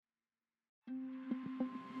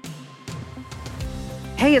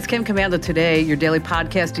Hey, it's Kim Commando Today, your daily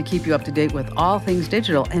podcast to keep you up to date with all things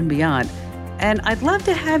digital and beyond. And I'd love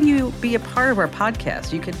to have you be a part of our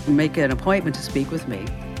podcast. You can make an appointment to speak with me.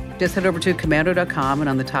 Just head over to commando.com, and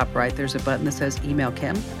on the top right, there's a button that says Email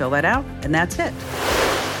Kim. Fill that out, and that's it.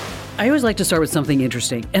 I always like to start with something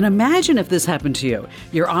interesting. And imagine if this happened to you.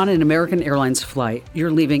 You're on an American Airlines flight.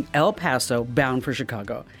 You're leaving El Paso, bound for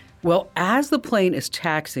Chicago. Well, as the plane is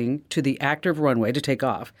taxiing to the active runway to take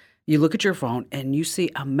off, you look at your phone and you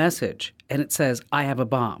see a message, and it says, I have a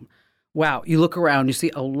bomb. Wow, you look around, you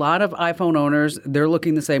see a lot of iPhone owners, they're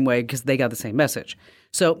looking the same way because they got the same message.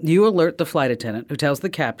 So you alert the flight attendant, who tells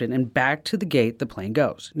the captain, and back to the gate the plane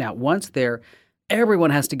goes. Now, once there,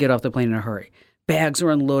 everyone has to get off the plane in a hurry. Bags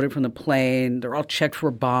are unloaded from the plane, they're all checked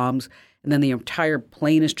for bombs, and then the entire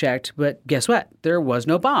plane is checked. But guess what? There was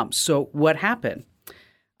no bombs. So what happened?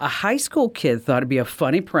 A high school kid thought it'd be a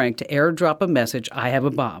funny prank to airdrop a message, I have a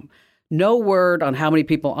bomb. No word on how many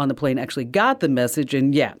people on the plane actually got the message,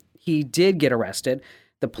 and yeah, he did get arrested.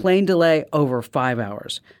 The plane delay over 5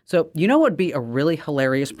 hours. So you know what would be a really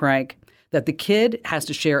hilarious prank? That the kid has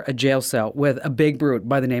to share a jail cell with a big brute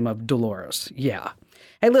by the name of Dolores. Yeah.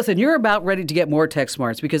 Hey, listen, you're about ready to get more tech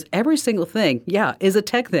smarts because every single thing, is a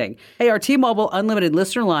tech thing. Hey, our T-Mobile Unlimited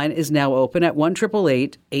listener line is now open at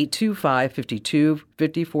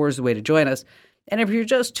 1-888-825-5254 is the way to join us. And if you're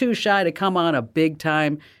just too shy to come on a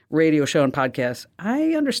big-time radio show and podcast,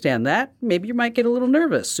 I understand that. Maybe you might get a little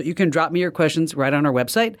nervous. So you can drop me your questions right on our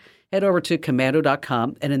website. Head over to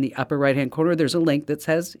commando.com, and in the upper right-hand corner, there's a link that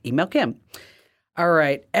says Email Kim. All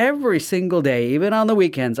right, every single day, even on the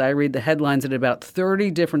weekends, I read the headlines at about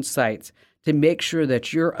 30 different sites to make sure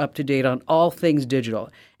that you're up to date on all things digital.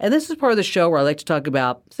 And this is part of the show where I like to talk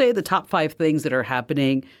about, say, the top 5 things that are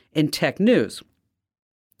happening in tech news.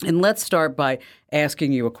 And let's start by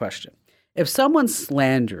asking you a question. If someone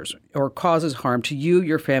slanders or causes harm to you,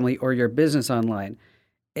 your family, or your business online,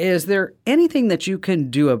 is there anything that you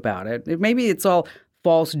can do about it? Maybe it's all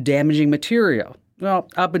false, damaging material. Well,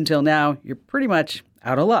 up until now, you're pretty much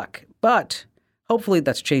out of luck. But hopefully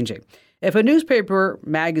that's changing. If a newspaper,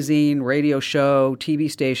 magazine, radio show, TV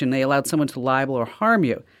station, they allowed someone to libel or harm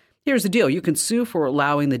you, here's the deal. You can sue for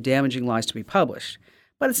allowing the damaging lies to be published.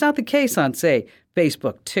 But it's not the case on, say,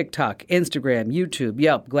 Facebook, TikTok, Instagram, YouTube,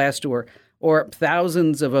 Yelp, Glassdoor, or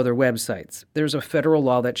thousands of other websites. There's a federal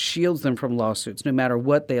law that shields them from lawsuits no matter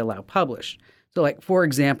what they allow published. So, like, for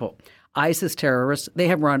example, ISIS terrorists, they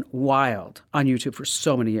have run wild on YouTube for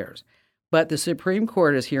so many years. But the Supreme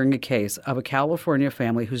Court is hearing a case of a California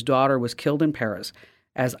family whose daughter was killed in Paris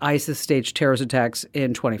as ISIS staged terrorist attacks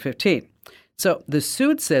in 2015. So the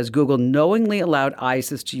suit says Google knowingly allowed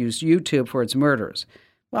ISIS to use YouTube for its murders.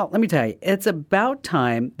 Well, let me tell you, it's about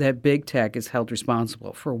time that big tech is held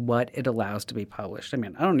responsible for what it allows to be published. I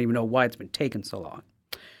mean, I don't even know why it's been taking so long.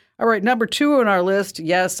 All right, number 2 on our list,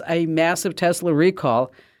 yes, a massive Tesla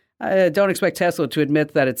recall. I don't expect Tesla to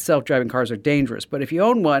admit that its self-driving cars are dangerous, but if you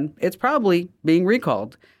own one, it's probably being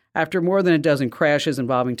recalled. After more than a dozen crashes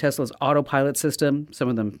involving Tesla's autopilot system, some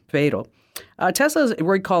of them fatal, Tesla is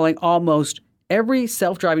recalling almost every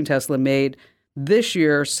self-driving Tesla made this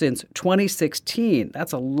year since 2016.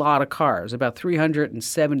 That's a lot of cars, about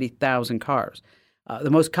 370,000 cars.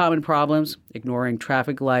 The most common problems, ignoring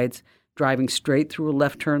traffic lights, driving straight through a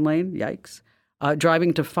left turn lane, yikes.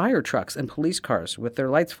 Driving to fire trucks and police cars with their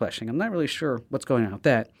lights flashing. I'm not really sure what's going on with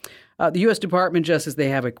that. The U.S. Department of Justice, they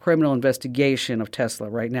have a criminal investigation of Tesla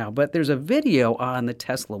right now, but there's a video on the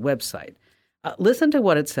Tesla website. Listen to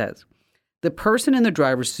what it says. The person in the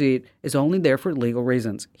driver's seat is only there for legal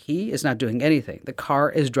reasons. He is not doing anything. The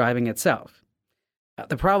car is driving itself.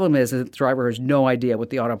 The problem is that the driver has no idea what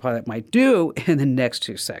the autopilot might do in the next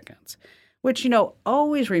 2 seconds, which,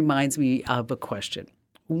 always reminds me of a question.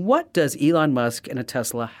 What does Elon Musk and a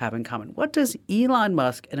Tesla have in common? What does Elon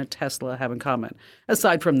Musk and a Tesla have in common,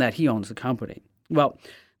 aside from that he owns the company? Well,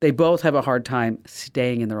 they both have a hard time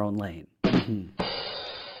staying in their own lane.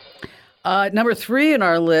 Number 3 in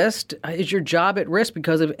our list is your job at risk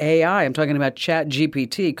because of AI. I'm talking about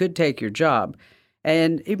ChatGPT could take your job.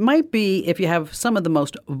 And it might be if you have some of the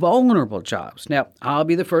most vulnerable jobs. Now, I'll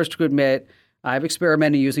be the first to admit I've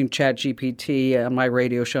experimented using ChatGPT on my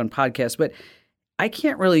radio show and podcast, but I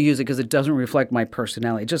can't really use it because it doesn't reflect my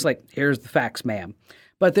personality. Just like, here's the facts, ma'am.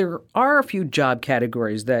 But there are a few job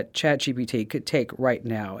categories that ChatGPT could take right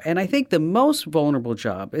now. And I think the most vulnerable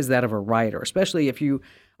job is that of a writer, especially if you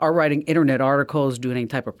are writing internet articles, doing any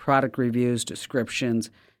type of product reviews,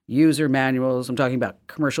 descriptions, user manuals. I'm talking about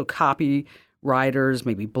commercial copy writers,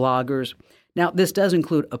 maybe bloggers. Now, this does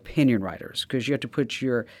include opinion writers because you have to put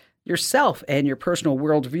yourself and your personal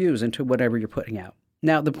worldviews into whatever you're putting out.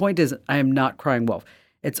 Now, the point is, I am not crying wolf.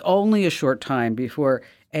 It's only a short time before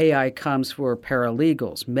AI comes for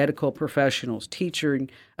paralegals, medical professionals, teaching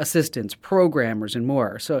assistants, programmers, and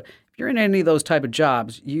more. So if you're in any of those type of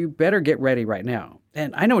jobs, you better get ready right now.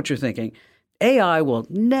 And I know what you're thinking. AI will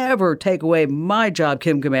never take away my job,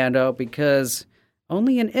 Kim Commando, because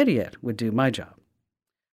only an idiot would do my job.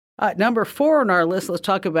 Number 4 on our list, let's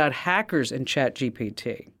talk about hackers and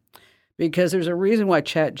ChatGPT. Because there's a reason why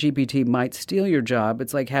ChatGPT might steal your job.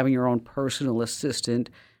 It's like having your own personal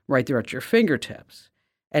assistant right there at your fingertips.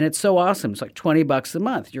 And it's so awesome. It's like $20 a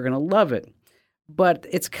month. You're going to love it. But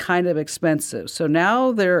it's kind of expensive. So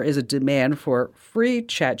now there is a demand for free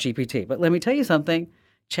ChatGPT. But let me tell you something.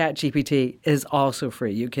 ChatGPT is also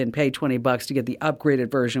free. You can pay $20 to get the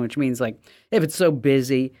upgraded version, which means like if it's so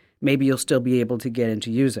busy, maybe you'll still be able to get in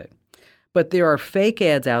to use it. But there are fake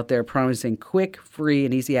ads out there promising quick, free,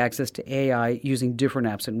 and easy access to AI using different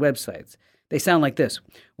apps and websites. They sound like this.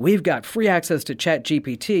 We've got free access to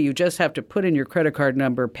ChatGPT. You just have to put in your credit card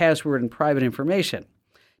number, password, and private information.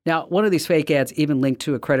 Now, one of these fake ads even linked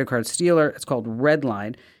to a credit card stealer. It's called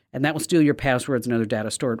Redline, and that will steal your passwords and other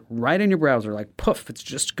data stored right in your browser. Like, poof, it's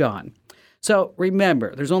just gone. So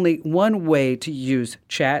remember, there's only one way to use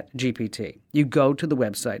ChatGPT. You go to the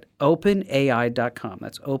website, openai.com.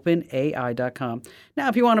 That's openai.com. Now,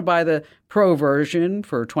 if you want to buy the pro version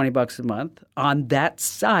for $20 a month, on that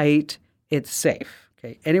site, it's safe.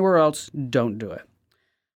 Okay, anywhere else, don't do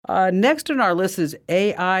it. Next on our list is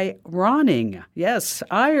AI ironing. Yes,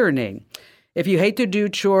 ironing. If you hate to do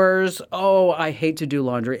chores, I hate to do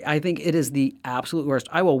laundry. I think it is the absolute worst.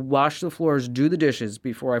 I will wash the floors, do the dishes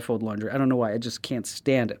before I fold laundry. I don't know why. I just can't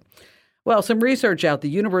stand it. Well, some research out the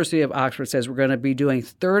University of Oxford says we're going to be doing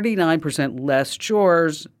 39% less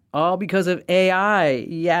chores, all because of AI.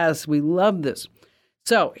 Yes, we love this.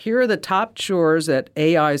 So here are the top chores that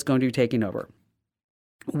AI is going to be taking over.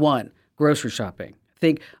 1, grocery shopping.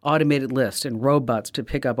 Think automated lists and robots to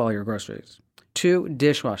pick up all your groceries. 2,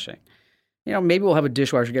 dishwashing. Maybe we'll have a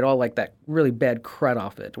dishwasher get all like that really bad crud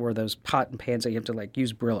off it, or those pot and pans that you have to like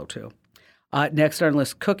use Brillo to. Next on the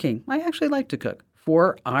list, cooking. I actually like to cook.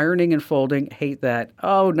 4, ironing and folding. Hate that.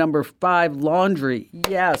 Number 5, laundry.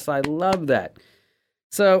 Yes, I love that.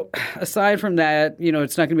 So aside from that,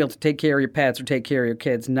 it's not going to be able to take care of your pets or take care of your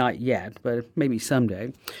kids. Not yet, but maybe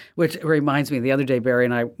someday. Which reminds me, the other day, Barry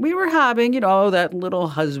and I, we were having, that little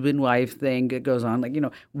husband-wife thing that goes on. Like,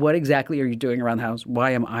 what exactly are you doing around the house?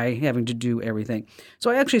 Why am I having to do everything?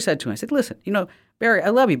 So I actually said to him, I said, listen, Barry, I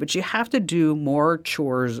love you, but you have to do more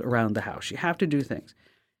chores around the house. You have to do things.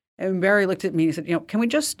 And Barry looked at me and he said, can we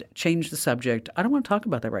just change the subject? I don't want to talk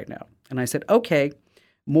about that right now. And I said, okay.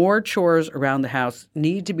 More chores around the house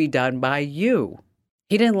need to be done by you.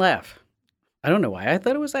 He didn't laugh. I don't know why. I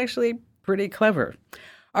thought it was actually pretty clever.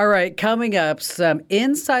 All right, coming up, some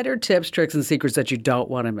insider tips, tricks, and secrets that you don't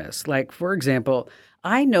want to miss. Like, for example,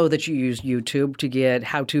 I know that you use YouTube to get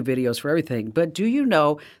how-to videos for everything, but do you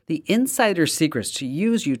know the insider secrets to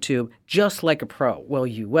use YouTube just like a pro? Well,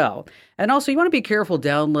 you will. And also, you want to be careful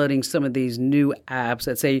downloading some of these new apps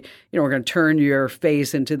that say, we're going to turn your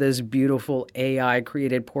face into this beautiful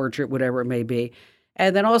AI-created portrait, whatever it may be.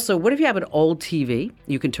 And then also, what if you have an old TV?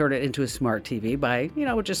 You can turn it into a smart TV by,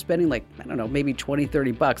 just spending maybe $20,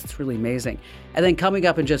 $30. It's really amazing. And then coming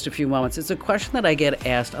up in just a few moments, it's a question that I get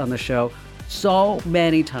asked on the show so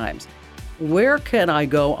many times. Where can I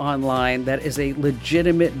go online that is a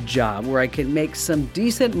legitimate job where I can make some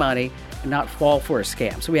decent money and not fall for a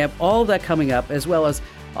scam? So we have all of that coming up, as well as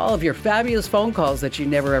all of your fabulous phone calls that you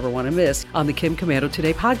never ever want to miss on the Kim Commando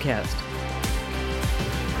Today podcast.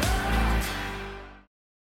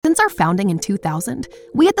 Since our founding in 2000,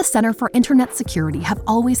 we at the Center for Internet Security have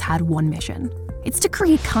always had one mission. It's to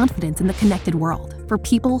create confidence in the connected world for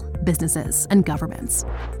people, businesses, and governments.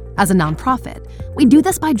 As a nonprofit, we do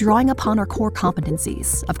this by drawing upon our core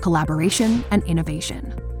competencies of collaboration and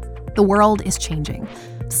innovation. The world is changing,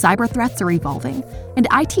 cyber threats are evolving, and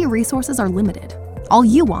IT resources are limited. All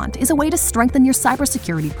you want is a way to strengthen your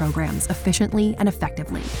cybersecurity programs efficiently and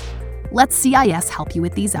effectively. Let CIS help you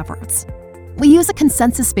with these efforts. We use a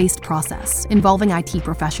consensus-based process involving IT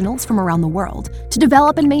professionals from around the world to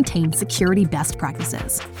develop and maintain security best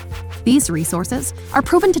practices. These resources are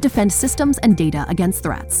proven to defend systems and data against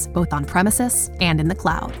threats, both on premises and in the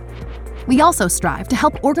cloud. We also strive to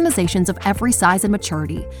help organizations of every size and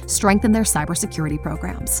maturity strengthen their cybersecurity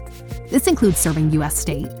programs. This includes serving U.S.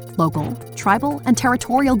 state, local, tribal, and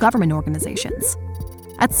territorial government organizations.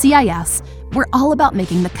 At CIS, we're all about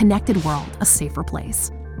making the connected world a safer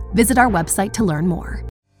place. Visit our website to learn more.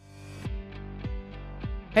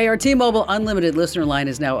 Hey, our T-Mobile Unlimited listener line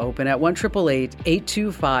is now open at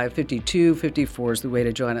 1-888-825-5254 is the way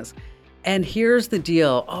to join us. And here's the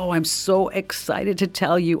deal. Oh, I'm so excited to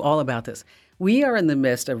tell you all about this. We are in the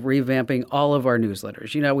midst of revamping all of our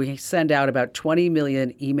newsletters. You know, we send out about 20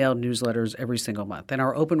 million email newsletters every single month, and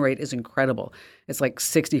our open rate is incredible. It's like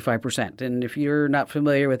 65%. And if you're not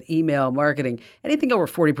familiar with email marketing, anything over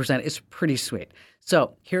 40% is pretty sweet.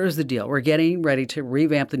 So here's the deal. We're getting ready to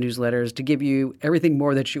revamp the newsletters to give you everything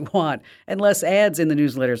more that you want and less ads in the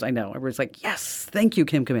newsletters. I know. Everybody's like, yes, thank you,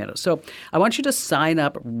 Kim Komando. So I want you to sign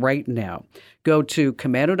up right now. Go to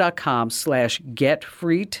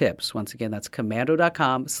komando.com/getfreetips. Once again, that's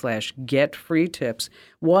komando.com/getfreetips.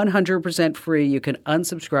 100% free. You can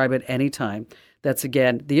unsubscribe at any time. That's,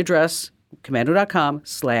 again, the address,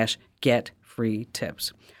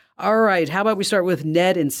 komando.com/getfreetips. All right. How about we start with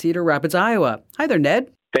Ned in Cedar Rapids, Iowa. Hi there,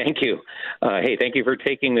 Ned. Thank you. Hey, thank you for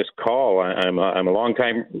taking this call. I'm a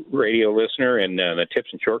longtime radio listener, and the tips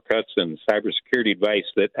and shortcuts and cybersecurity advice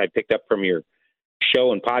that I picked up from your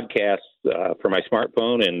show and podcast for my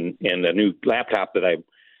smartphone and a new laptop that I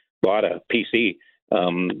bought, a PC,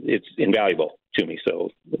 it's invaluable to me.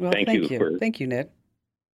 So thank you. Thank you, Ned.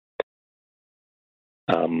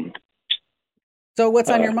 So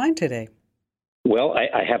what's on your mind today? Well,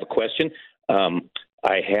 I have a question. I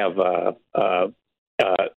have a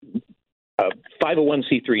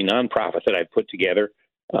 501c3 nonprofit that I put together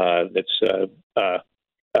that's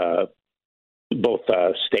both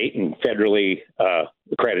state and federally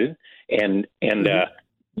accredited. And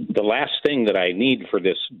the last thing that I need for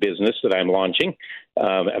this business that I'm launching,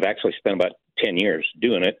 I've actually spent about 10 years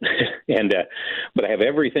doing it, but I have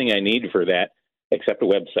everything I need for that except a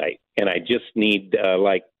website. And I just need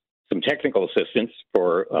some technical assistance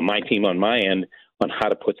for my team on my end on how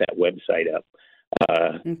to put that website up.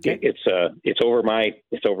 Okay. It's over my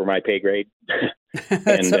pay grade.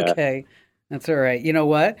 That's okay. That's all right. You know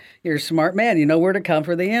what? You're a smart man. You know where to come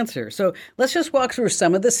for the answer. So let's just walk through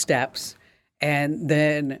some of the steps. And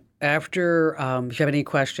then after, if you have any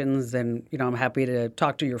questions, then, I'm happy to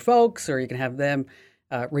talk to your folks, or you can have them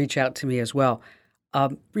reach out to me as well.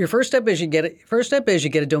 Your first step is you get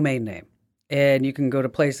a domain name. And you can go to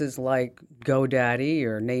places like GoDaddy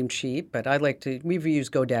or Namecheap, but we've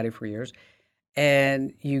used GoDaddy for years.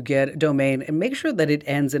 And you get a domain and make sure that it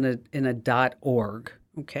ends in a .org,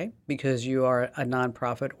 okay? Because you are a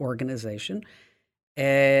nonprofit organization.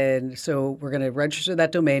 And so we're going to register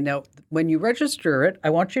that domain. Now, when you register it, I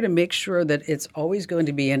want you to make sure that it's always going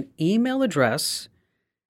to be an email address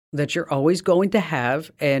that you're always going to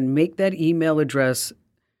have, and make that email address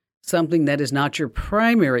something that is not your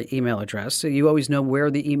primary email address, so you always know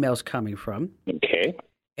where the email's coming from. Okay.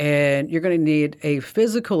 And you're going to need a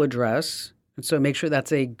physical address, and so make sure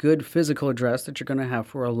that's a good physical address that you're going to have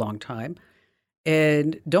for a long time.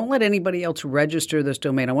 And don't let anybody else register this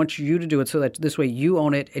domain. I want you to do it so that this way you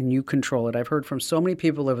own it and you control it. I've heard from so many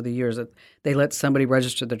people over the years that they let somebody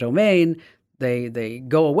register the domain, they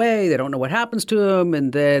go away, they don't know what happens to them,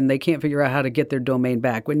 and then they can't figure out how to get their domain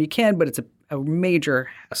back. When you can, but it's a major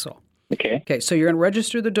hassle. Okay, so you're going to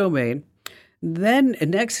register the domain. Then the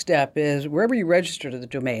next step is wherever you register to the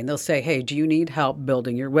domain, they'll say, hey, do you need help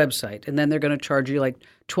building your website? And then they're going to charge you like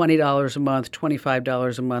 $20 a month,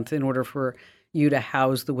 $25 a month in order for you to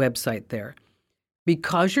house the website there.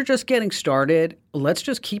 Because you're just getting started, let's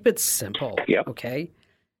just keep it simple. Yep. Okay?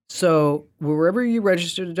 So wherever you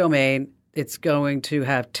register the domain, it's going to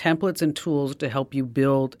have templates and tools to help you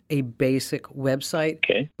build a basic website.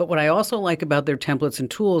 Okay. But what I also like about their templates and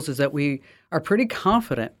tools is that we are pretty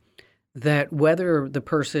confident that whether the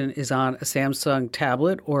person is on a Samsung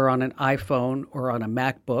tablet or on an iPhone or on a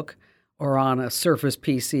MacBook or on a Surface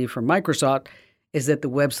PC from Microsoft, is that the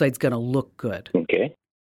website's going to look good. Okay.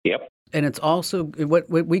 Yep. And it's also what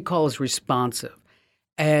we call is responsive.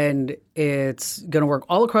 And it's going to work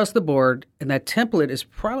all across the board. And that template is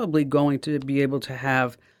probably going to be able to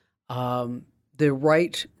have the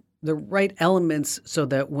right elements so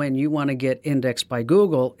that when you want to get indexed by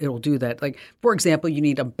Google, it'll do that. Like, for example, you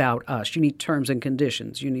need About Us, you need terms and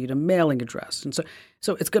conditions, you need a mailing address. And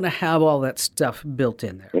so it's going to have all that stuff built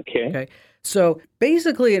in there. Okay. So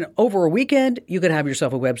basically, over a weekend, you could have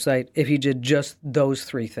yourself a website if you did just those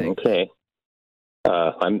three things. Okay.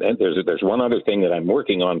 There's one other thing that I'm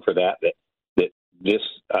working on for that this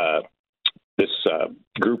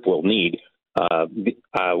group will need.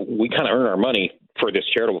 We kind of earn our money for this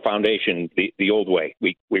charitable foundation the old way.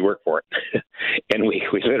 We work for it, and we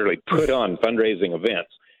literally put on fundraising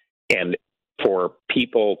events. And for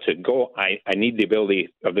people to go, I need the ability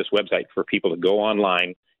of this website for people to go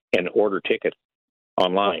online and order tickets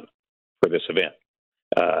online for this event.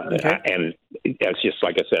 Okay. And that's just,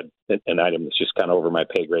 like I said, an item that's just kind of over my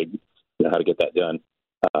pay grade, how to get that done.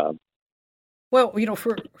 Well,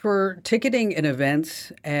 for ticketing and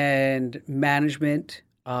events and management,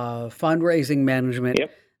 fundraising management,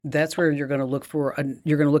 Yep. that's where you're going to look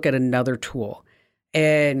you're going to look at another tool.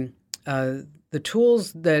 And the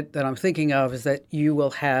tools that I'm thinking of is that you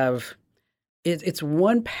will have it's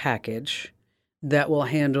one package that will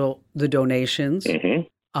handle the donations,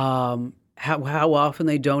 how often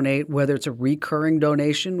they donate, whether it's a recurring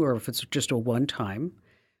donation or if it's just a one time,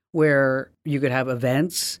 where you could have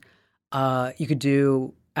events, you could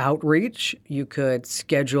do outreach, you could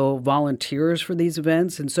schedule volunteers for these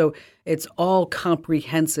events. And so it's all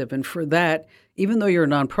comprehensive. And for that, even though you're a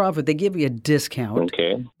nonprofit, they give you a discount.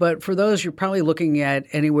 Okay. But for those, you're probably looking at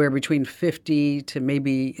anywhere between 50 to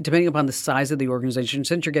maybe, depending upon the size of the organization,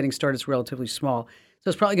 since you're getting started, it's relatively small. So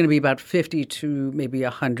it's probably going to be about $50 to maybe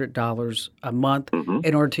 $100 a month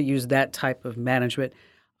in order to use that type of management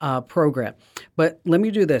program. But let me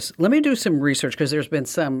do this. Let me do some research because there's been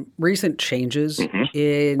some recent changes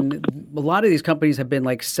in a lot of these companies have been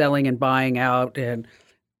like selling and buying out and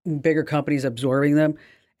bigger companies absorbing them.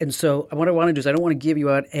 And so what I want to do is I don't want to give you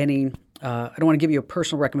out any I don't want to give you a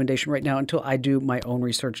personal recommendation right now until I do my own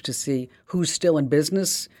research to see who's still in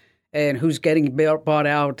business and who's getting bought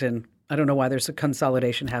out. And I don't know why there's a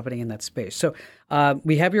consolidation happening in that space. So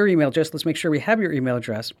we have your email. Just let's make sure we have your email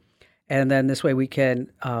address. And then this way we can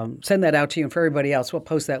send that out to you. And for everybody else, we'll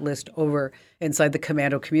post that list over inside the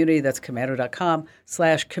Komando community. That's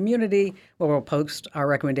komando.com/community, where we'll post our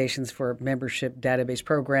recommendations for membership database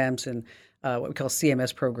programs and what we call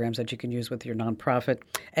CMS programs that you can use with your nonprofit.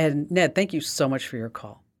 And Ned, thank you so much for your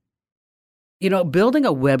call. Building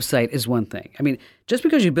a website is one thing. I mean, just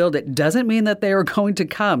because you build it doesn't mean that they are going to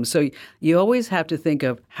come. So you always have to think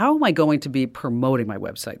of, how am I going to be promoting my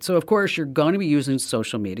website? So, of course, you're going to be using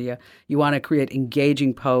social media. You want to create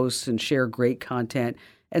engaging posts and share great content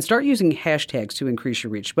and start using hashtags to increase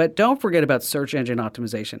your reach. But don't forget about search engine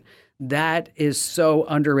optimization. That is so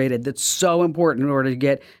underrated. That's so important in order to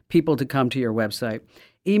get people to come to your website.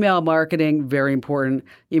 Email marketing, very important.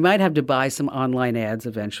 You might have to buy some online ads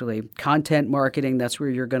eventually. Content marketing, that's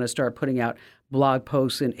where you're going to start putting out blog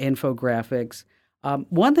posts and infographics.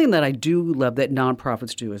 One thing that I do love that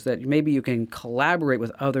nonprofits do is that maybe you can collaborate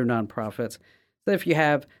with other nonprofits. So if you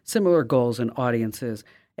have similar goals and audiences,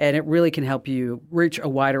 and it really can help you reach a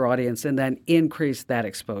wider audience and then increase that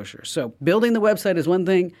exposure. So building the website is one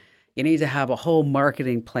thing. You need to have a whole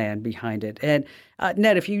marketing plan behind it. And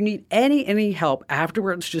Ned, if you need any help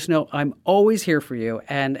afterwards, just know I'm always here for you.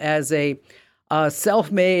 And as a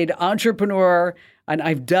self-made entrepreneur, and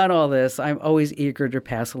I've done all this, I'm always eager to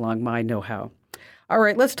pass along my know-how. All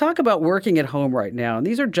right, let's talk about working at home right now. And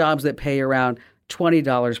these are jobs that pay around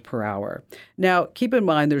 $20 per hour. Now, keep in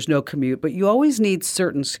mind there's no commute, but you always need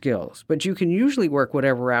certain skills. But you can usually work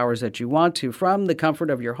whatever hours that you want to from the comfort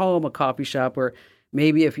of your home, a coffee shop, or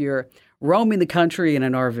maybe if you're roaming the country in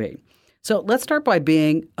an RV. So let's start by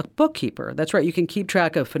being a bookkeeper. That's right. You can keep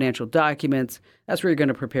track of financial documents. That's where you're going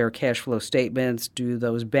to prepare cash flow statements, do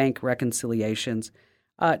those bank reconciliations.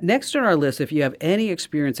 Next on our list, if you have any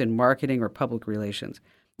experience in marketing or public relations,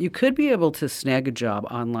 you could be able to snag a job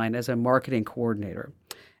online as a marketing coordinator.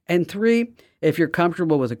 And 3, if you're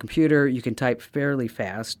comfortable with a computer, you can type fairly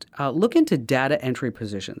fast. Look into data entry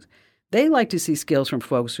positions. They like to see skills from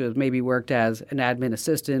folks who have maybe worked as an admin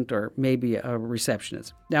assistant or maybe a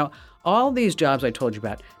receptionist. Now, all these jobs I told you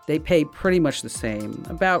about, they pay pretty much the same,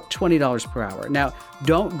 about $20 per hour. Now,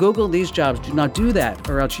 don't Google these jobs. Do not do that,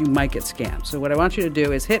 or else you might get scammed. So what I want you to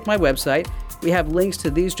do is hit my website. We have links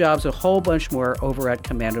to these jobs, a whole bunch more over at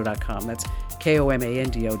komando.com. That's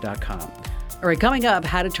komando.com. All right, coming up,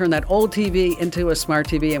 how to turn that old TV into a smart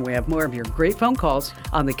TV. And we have more of your great phone calls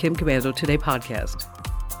on the Kim Komando Today podcast.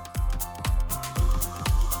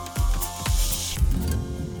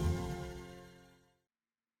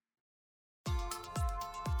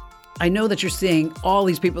 I know that you're seeing all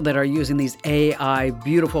these people that are using these AI,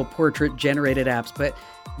 beautiful portrait generated apps, but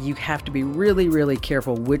you have to be really, really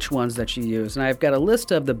careful which ones that you use. And I've got a list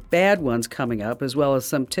of the bad ones coming up, as well as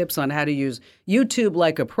some tips on how to use YouTube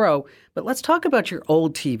like a pro. But let's talk about your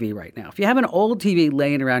old TV right now. If you have an old TV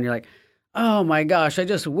laying around, you're like, oh my gosh, I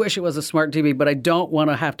just wish it was a smart TV, but I don't want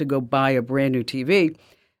to have to go buy a brand new TV.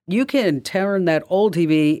 You can turn that old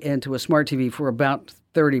TV into a smart TV for about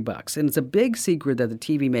 $30. And it's a big secret that the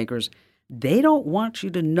TV makers, they don't want you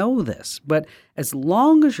to know this. But as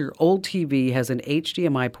long as your old TV has an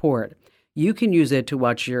HDMI port, you can use it to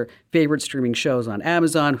watch your favorite streaming shows on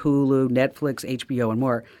Amazon, Hulu, Netflix, HBO, and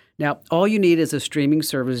more. Now, all you need is a streaming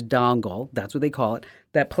service dongle, that's what they call it,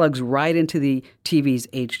 that plugs right into the TV's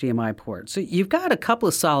HDMI port. So you've got a couple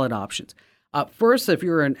of solid options. First, if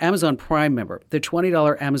you're an Amazon Prime member, the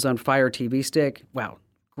 $20 Amazon Fire TV stick, wow,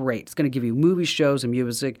 great. It's going to give you movies, shows, and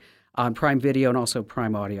music on Prime Video and also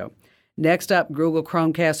Prime Audio. Next up, Google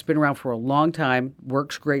Chromecast has been around for a long time,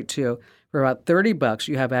 works great too. For about $30,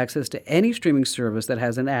 you have access to any streaming service that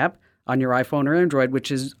has an app on your iPhone or Android,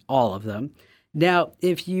 which is all of them. Now,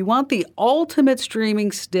 if you want the ultimate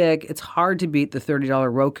streaming stick, it's hard to beat the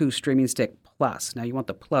 $30 Roku Streaming Stick Plus. Now, you want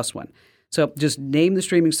the Plus one. So just name the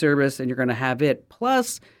streaming service, and you're going to have it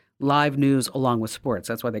plus live news along with sports.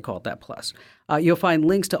 That's why they call it that Plus. You'll find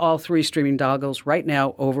links to all three streaming dongles right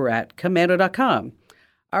now over at Commando.com.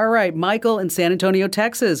 All right, Michael in San Antonio,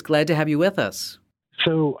 Texas. Glad to have you with us.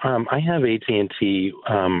 So I have AT&T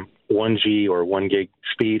 1G or 1 gig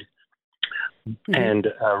speed and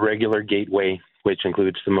a regular gateway, which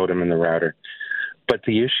includes the modem and the router. But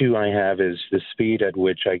the issue I have is the speed at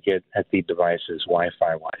which I get at the devices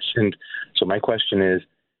Wi-Fi wise. And so my question is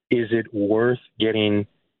it worth getting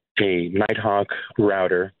a Nighthawk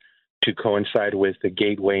router to coincide with the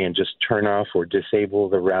gateway and just turn off or disable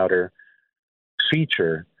the router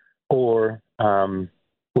feature? Or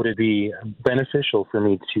would it be beneficial for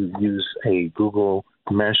me to use a Google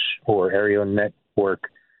Mesh or Aerial Network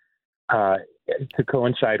to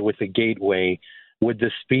coincide with the gateway? Would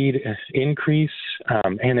the speed increase?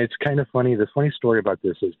 And it's kind of funny. The funny story about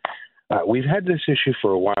this is we've had this issue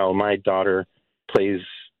for a while. My daughter plays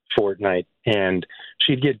Fortnite, and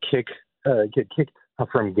she'd get kicked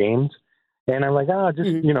from games. And I'm like,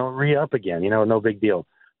 re-up again, no big deal.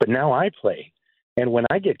 But now I play. And when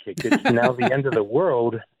I get kicked, it's now the end of the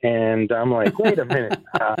world. And I'm like, wait a minute.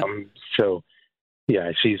 So,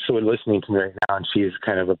 yeah, she's sort of listening to me right now, and she's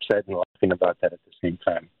kind of upset and laughing about that at the same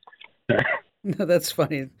time. No, that's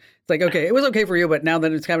funny. It's like, okay, it was okay for you, but now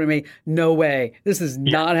that it's happening to me, no way. This is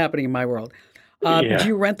not happening in my world. Did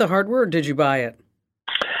you rent the hardware or did you buy it?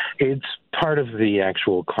 It's part of the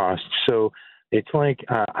actual cost. So it's like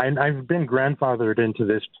I've been grandfathered into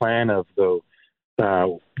this plan of the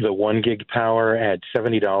 1 gig power at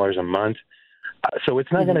 $70 a month. So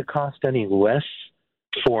it's not going to cost any less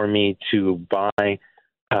for me to buy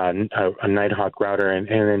a Nighthawk router and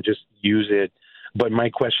then just use it. But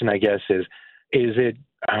my question, I guess, is it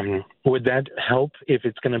would that help if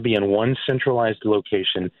it's going to be in one centralized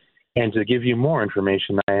location? And to give you more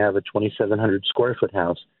information, I have a 2,700 square foot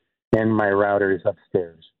house, and my router is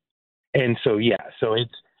upstairs. And so, so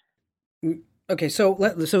it's okay.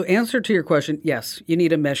 So answer to your question, yes, you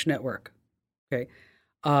need a mesh network. Okay.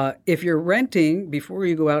 If you're renting, before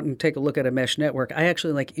you go out and take a look at a mesh network, I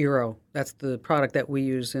actually like Eero. That's the product that we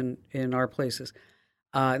use in our places.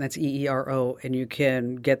 And that's EERO, and you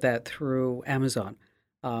can get that through Amazon.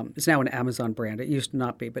 It's now an Amazon brand. It used to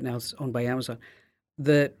not be, but now it's owned by Amazon.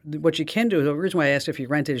 What you can do, the reason why I asked if you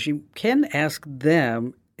rent it is you can ask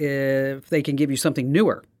them if they can give you something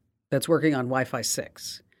newer that's working on Wi-Fi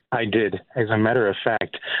 6. I did. As a matter of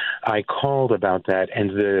fact, I called about that,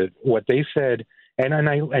 and what they said, and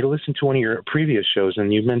I listened to one of your previous shows,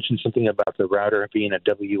 and you mentioned something about the router being a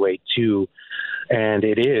WA2, and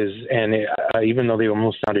it is. And even though they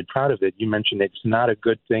almost sounded proud of it, you mentioned it's not a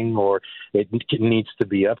good thing or it needs to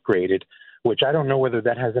be upgraded, which I don't know whether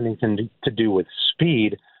that has anything to do with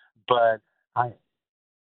speed, but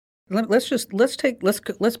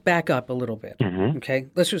let's back up a little bit. Mm-hmm. Okay,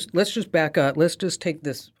 let's just back up. Let's just take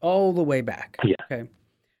this all the way back. Yeah. Okay.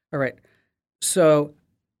 All right. So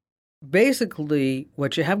basically,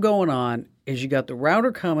 what you have going on is you got the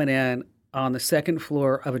router coming in on the second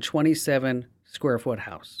floor of a 27 square foot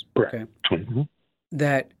house. Correct. Okay. Mm-hmm.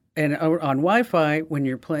 And on Wi-Fi, when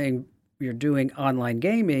you're doing online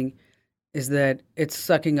gaming, is that it's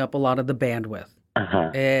sucking up a lot of the bandwidth.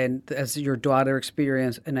 Uh-huh. And as your daughter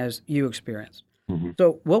experienced and as you experienced. Mm-hmm.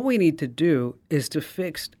 So what we need to do is to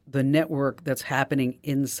fix the network that's happening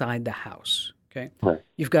inside the house. Okay. Right.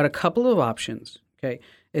 You've got a couple of options. Okay.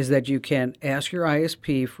 Is that you can ask your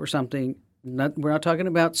ISP for something. We're not talking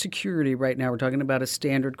about security right now. We're talking about a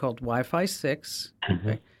standard called Wi-Fi 6. Mm-hmm.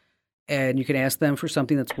 Okay. And you can ask them for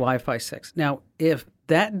something that's Wi-Fi 6. Now, if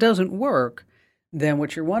that doesn't work, then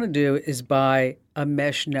what you want to do is buy a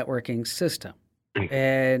mesh networking system.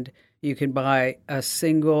 And you can buy a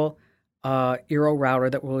single Eero router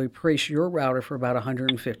that will replace your router for about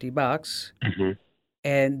 $150. Mm-hmm.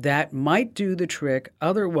 And that might do the trick.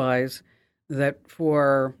 Otherwise, that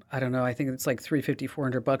for, I don't know, I think it's like $350,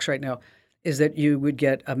 $400 right now, is that you would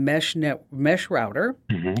get a mesh router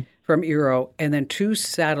Mm-hmm. from Eero and then 2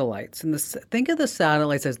 satellites. And think of the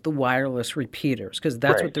satellites as the wireless repeaters, because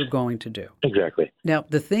that's Right. what they're going to do. Exactly. Now,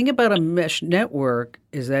 the thing about a mesh network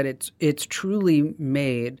is that it's truly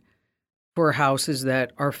made for houses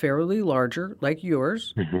that are fairly larger, like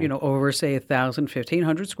yours, over, say, 1,000,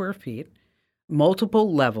 1,500 square feet,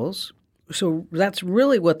 multiple levels. So that's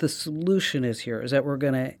really what the solution is here, is that we're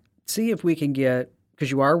going to see if we can get, because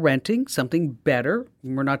you are renting, something better.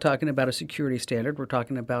 We're not talking about a security standard. We're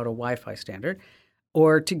talking about a Wi-Fi standard,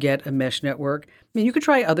 or to get a mesh network. I mean, you could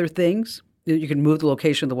try other things. You can move the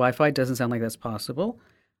location of the Wi-Fi. It doesn't sound like that's possible.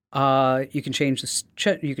 You can change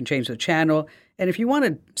the channel. And if you want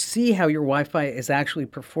to see how your Wi-Fi is actually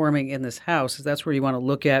performing in this house, that's where you want to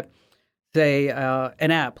look at, say, an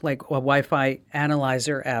app like a Wi-Fi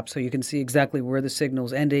analyzer app, so you can see exactly where the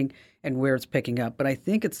signal's ending and where it's picking up. But I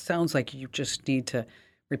think it sounds like you just need to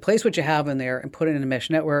replace what you have in there and put it in a mesh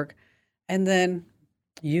network, and then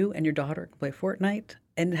you and your daughter can play Fortnite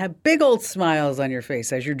and have big old smiles on your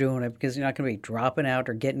face as you're doing it, because you're not going to be dropping out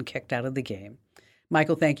or getting kicked out of the game.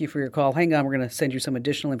 Michael, thank you for your call. Hang on, we're going to send you some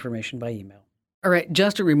additional information by email. All right,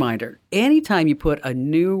 just a reminder, anytime you put a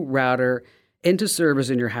new router into service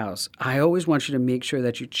in your house, I always want you to make sure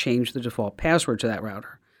that you change the default password to that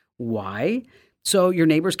router. Why? So your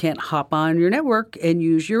neighbors can't hop on your network and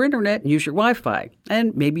use your internet and use your Wi-Fi.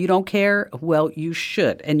 And maybe you don't care. Well, you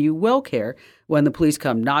should. And you will care when the police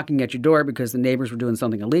come knocking at your door because the neighbors were doing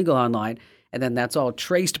something illegal online. And then that's all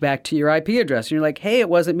traced back to your IP address. And you're like, hey, it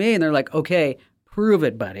wasn't me. And they're like, okay, prove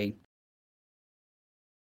it, buddy.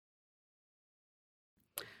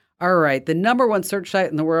 All right, the number one search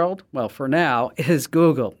site in the world, well, for now, is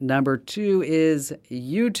Google. Number two is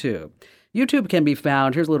YouTube. YouTube can be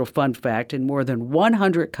found, here's a little fun fact, in more than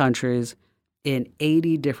 100 countries in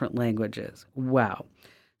 80 different languages. Wow.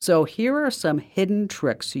 So here are some hidden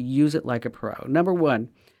tricks to use it like a pro. Number one,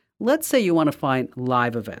 let's say you want to find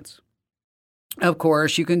live events. Of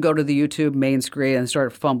course, you can go to the YouTube main screen and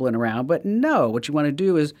start fumbling around, but no, what you want to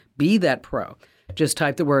do is be that pro. Just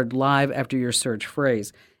type the word live after your search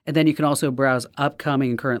phrase. And then you can also browse upcoming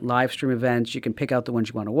and current live stream events. You can pick out the ones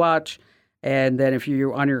you want to watch. And then if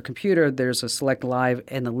you're on your computer, there's a select live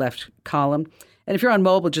in the left column. And if you're on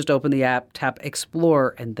mobile, just open the app, tap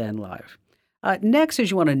Explore, and then live. Next is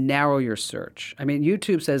you want to narrow your search. I mean,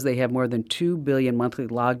 YouTube says they have more than 2 billion monthly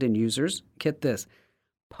logged in users. Get this,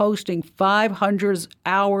 posting 500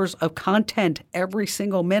 hours of content every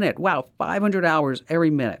single minute. Wow, 500 hours every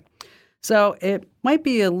minute. So it might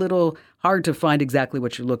be a little hard to find exactly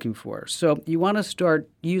what you're looking for. So you want to start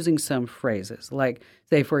using some phrases like,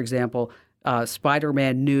 say, for example,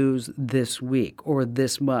 Spider-Man news this week or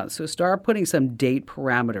this month. So start putting some date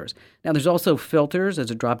parameters. Now, there's also filters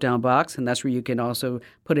as a drop-down box, and that's where you can also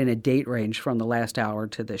put in a date range from the last hour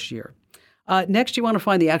to this year. Next, you want to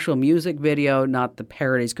find the actual music video, not the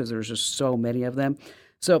parodies, because there's just so many of them.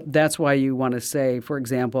 So that's why you want to say, for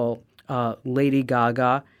example, Lady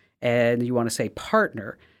Gaga, and you want to say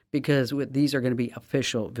partner, because these are going to be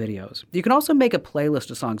official videos. You can also make a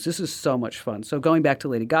playlist of songs. This is so much fun. So going back to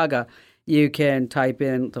Lady Gaga, you can type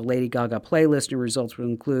in the Lady Gaga playlist, and your results will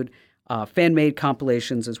include fan-made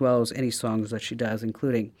compilations as well as any songs that she does,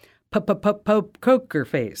 including Poker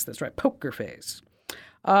Face. That's right, Poker Face.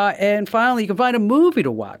 And finally, you can find a movie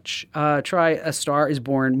to watch. Try A Star is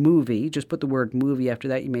Born movie. Just put the word movie after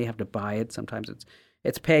that. You may have to buy it. Sometimes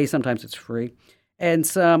it's pay, sometimes it's free. And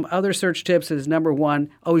some other search tips is, number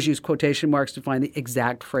one, always use quotation marks to find the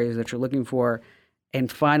exact phrase that you're looking for.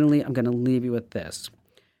 And finally, I'm going to leave you with this.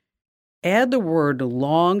 Add the word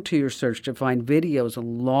long to your search to find videos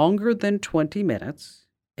longer than 20 minutes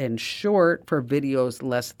and short for videos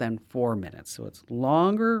less than 4 minutes. So it's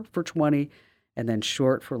longer for 20 and then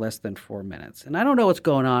short for less than 4 minutes. And I don't know what's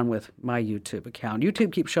going on with my YouTube account.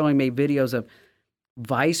 YouTube keeps showing me videos of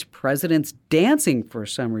vice presidents dancing for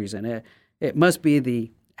some reason. It must be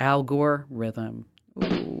the algorithm.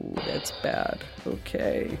 Ooh, that's bad.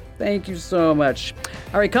 Okay. Thank you so much.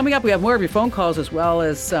 All right, coming up, we have more of your phone calls as well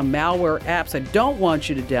as some malware apps I don't want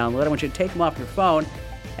you to download. I want you to take them off your phone.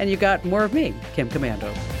 And you got more of me, Kim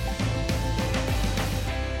Commando.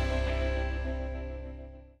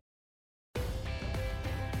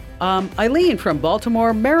 Eileen from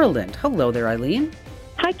Baltimore, Maryland. Hello there, Eileen.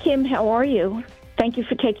 Hi, Kim. How are you? Thank you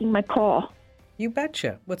for taking my call. You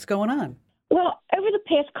betcha. What's going on? Well, over the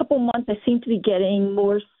past couple months, I seem to be getting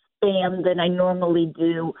more spam than I normally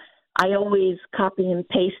do. I always copy and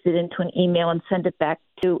paste it into an email and send it back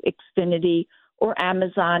to Xfinity or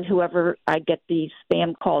Amazon, whoever I get these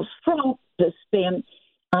spam calls from, the spam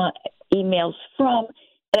emails from.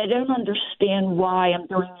 And I don't understand why I'm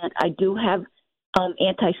doing it. I do have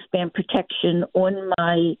anti-spam protection on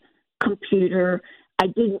my computer. I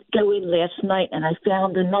did go in last night and I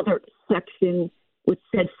found another section which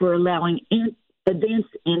said for allowing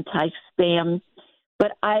advanced anti-spam,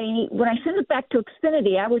 But when I send it back to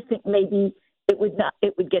Xfinity, I would think maybe it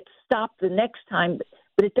would get stopped the next time,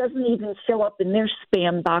 but it doesn't even show up in their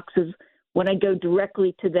spam boxes when I go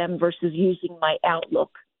directly to them versus using my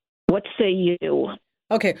Outlook. What say you?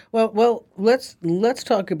 Okay, well, let's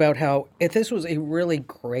talk about how if this was a really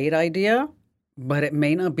great idea, but it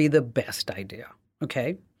may not be the best idea.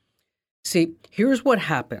 Okay, see, here's what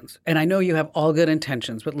happens, and I know you have all good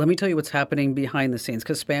intentions, but let me tell you what's happening behind the scenes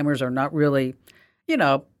because spammers are not really,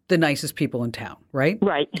 the nicest people in town, right?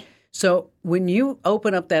 Right. So when you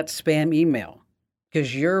open up that spam email,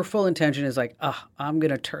 because your full intention is like, I'm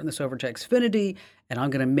going to turn this over to Xfinity and I'm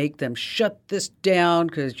going to make them shut this down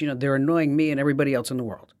because, they're annoying me and everybody else in the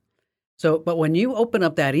world. So, but when you open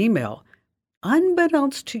up that email,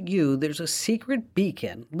 unbeknownst to you, there's a secret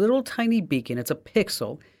beacon, little tiny beacon. It's a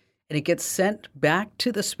pixel, and it gets sent back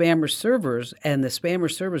to the spammer servers, and the spammer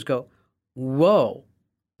servers go, whoa,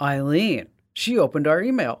 Eileen, she opened our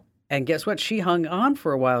email. And guess what? She hung on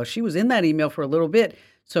for a while. She was in that email for a little bit.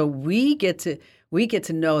 So we get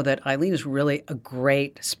to know that Eileen is really a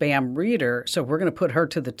great spam reader. So we're going to put her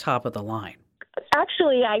to the top of the line.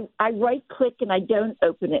 Actually, I right click and I don't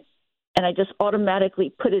open it. And I just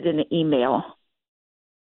automatically put it in an email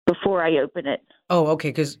before I open it. Oh,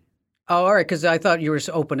 okay. All right. Because I thought you were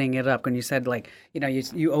just opening it up when you said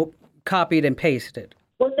you copied and pasted.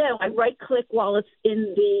 Well, no, I right click while it's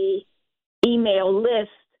in the email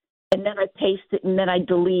list. And then I paste it, and then I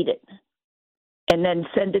delete it, and then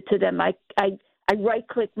send it to them. I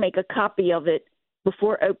right-click, make a copy of it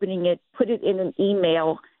before opening it, put it in an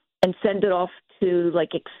email, and send it off to,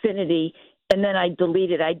 Xfinity, and then I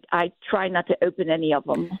delete it. I try not to open any of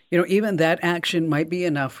them. Even that action might be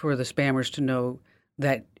enough for the spammers to know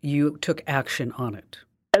that you took action on it.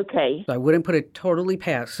 Okay. So I wouldn't put it totally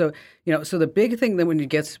past. So, so the big thing that when you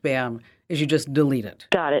get spam is you just delete it.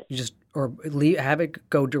 Got it. You just have it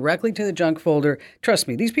go directly to the junk folder. Trust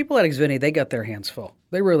me, these people at Xfinity, they got their hands full.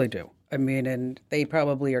 They really do. I mean, and they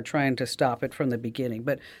probably are trying to stop it from the beginning.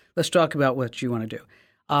 But let's talk about what you want to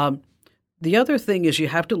do. The other thing is you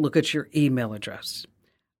have to look at your email address.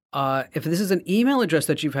 If this is an email address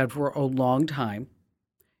that you've had for a long time,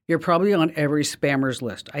 you're probably on every spammer's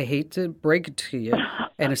list. I hate to break it to you.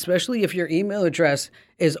 And especially if your email address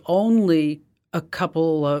is only a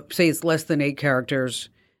couple of, say it's less than 8 characters,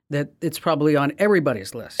 that it's probably on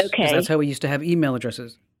everybody's list. Okay. That's how we used to have email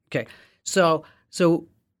addresses. Okay. So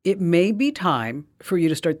it may be time for you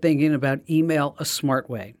to start thinking about email a smart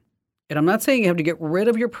way. And I'm not saying you have to get rid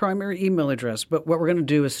of your primary email address, but what we're going to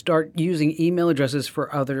do is start using email addresses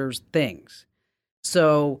for other things.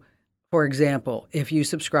 So, for example, if you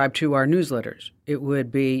subscribe to our newsletters, it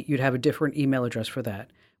would be you'd have a different email address for that.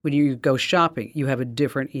 When you go shopping, you have a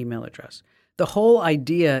different email address. The whole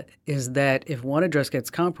idea is that if one address gets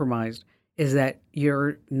compromised, is that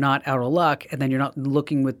you're not out of luck and then you're not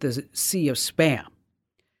looking with this sea of spam.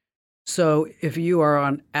 So if you are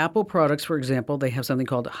on Apple products, for example, they have something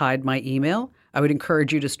called Hide My Email. I would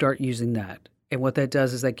encourage you to start using that. And what that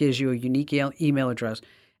does is that gives you a unique email address,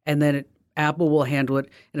 and then Apple will handle it.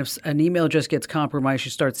 And if an email address gets compromised,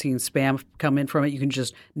 you start seeing spam come in from it, you can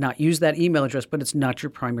just not use that email address, but it's not your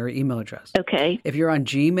primary email address. Okay. If you're on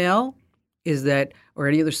Gmail, or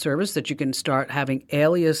any other service that you can start having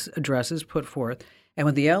alias addresses put forth. And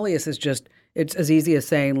with the alias is it's as easy as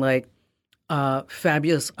saying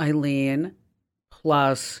Fabulous Eileen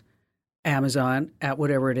plus Amazon at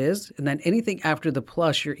whatever it is. And then anything after the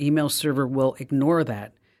plus, your email server will ignore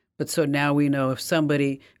that. But so now we know if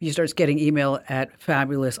you start getting email at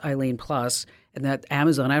Fabulous Eileen plus and that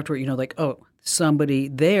Amazon afterward, somebody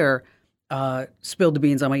there spilled the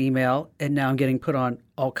beans on my email, and now I'm getting put on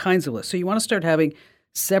all kinds of lists. So you want to start having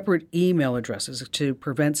separate email addresses to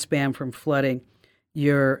prevent spam from flooding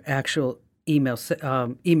your actual email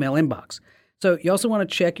inbox. So you also want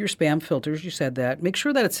to check your spam filters. You said that. Make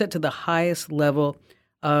sure that it's set to the highest level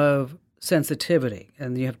of sensitivity,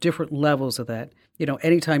 and you have different levels of that.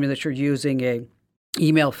 Anytime that you're using a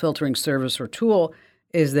email filtering service or tool,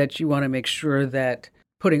 is that you want to make sure that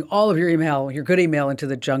putting all of your good email into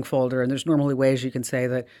the junk folder, and there's normally ways you can say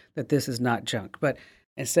that this is not junk. But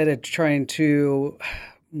instead of trying to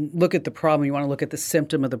look at the problem, you want to look at the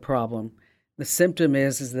symptom of the problem. The symptom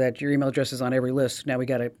is that your email address is on every list. Now we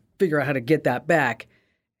got to figure out how to get that back.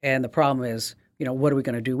 And the problem is, what are we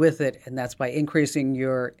going to do with it? And that's by increasing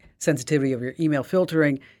your sensitivity of your email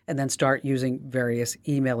filtering and then start using various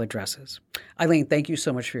email addresses. Eileen, thank you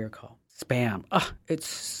so much for your call. Spam. It's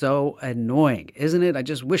so annoying, isn't it? I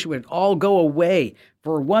just wish it would all go away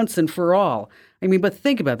for once and for all. I mean, but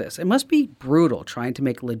think about this. It must be brutal trying to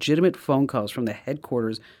make legitimate phone calls from the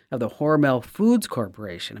headquarters of the Hormel Foods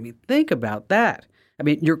Corporation. I mean, think about that. I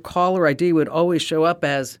mean, your caller ID would always show up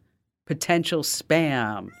as potential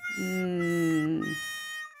spam.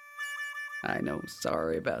 I know.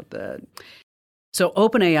 Sorry about that. So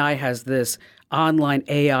OpenAI has this online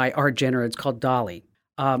AI art generator. It's called DALL-E.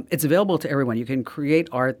 It's available to everyone. You can create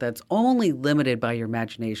art that's only limited by your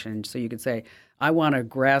imagination. So you could say, I want a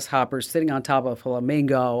grasshopper sitting on top of a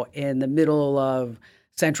flamingo in the middle of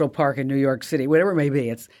Central Park in New York City, whatever it may be.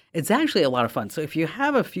 It's actually a lot of fun. So if you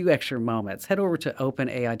have a few extra moments, head over to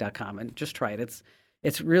openai.com and just try it.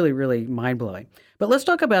 It's really, really mind-blowing. But let's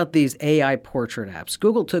talk about these AI portrait apps.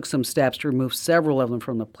 Google took some steps to remove several of them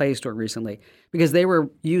from the Play Store recently because they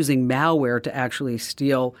were using malware to actually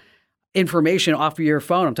steal information off of your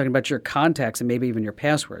phone. I'm talking about your contacts and maybe even your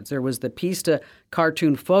passwords. There was the Pista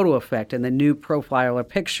cartoon photo effect and the new profiler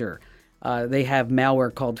picture. They have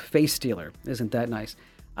malware called Face Stealer. Isn't that nice?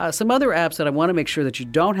 Some other apps that I want to make sure that you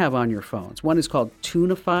don't have on your phones. One is called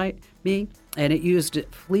Tunify Me, and it used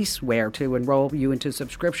fleeceware to enroll you into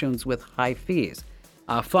subscriptions with high fees.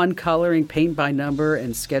 Fun coloring, paint by number,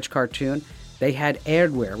 and sketch cartoon. They had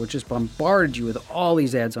adware, which just bombarded you with all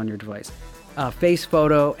these ads on your device. Face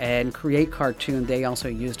Photo and Create Cartoon, they also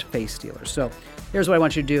used Face Stealer. So here's what I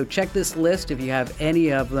want you to do. Check this list. If you have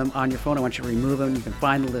any of them on your phone, I want you to remove them. You can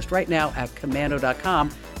find the list right now at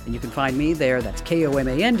komando.com, and you can find me there. That's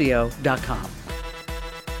komando.com.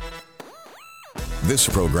 This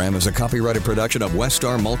program is a copyrighted production of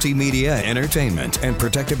Westar Multimedia Entertainment and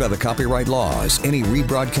protected by the copyright laws. Any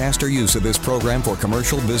rebroadcast or use of this program for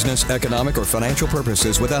commercial, business, economic, or financial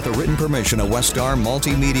purposes without the written permission of Westar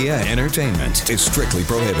Multimedia Entertainment is strictly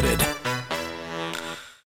prohibited.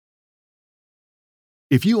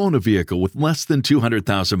 If you own a vehicle with less than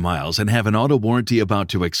 200,000 miles and have an auto warranty about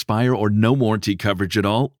to expire or no warranty coverage at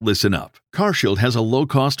all, listen up. CarShield has a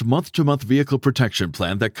low-cost month-to-month vehicle protection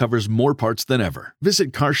plan that covers more parts than ever.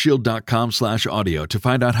 Visit carshield.com/audio to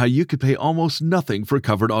find out how you could pay almost nothing for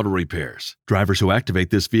covered auto repairs. Drivers who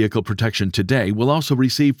activate this vehicle protection today will also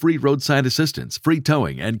receive free roadside assistance, free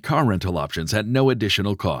towing, and car rental options at no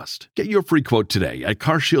additional cost. Get your free quote today at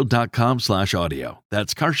carshield.com/audio.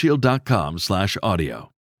 That's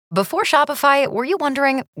carshield.com/audio. Before Shopify, were you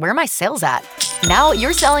wondering, where are my sales at? Now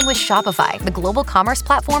you're selling with Shopify, the global commerce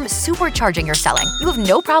platform supercharging your selling. You have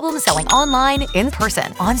no problem selling online, in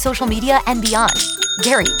person, on social media, and beyond.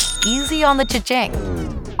 Gary, easy on the cha-ching.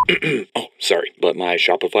 Oh, sorry, but my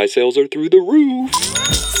Shopify sales are through the roof.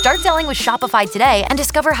 Start selling with Shopify today and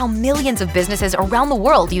discover how millions of businesses around the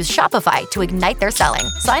world use Shopify to ignite their selling.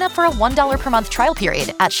 Sign up for a $1 per month trial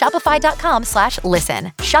period at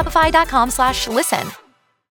shopify.com/listen. Shopify.com/listen.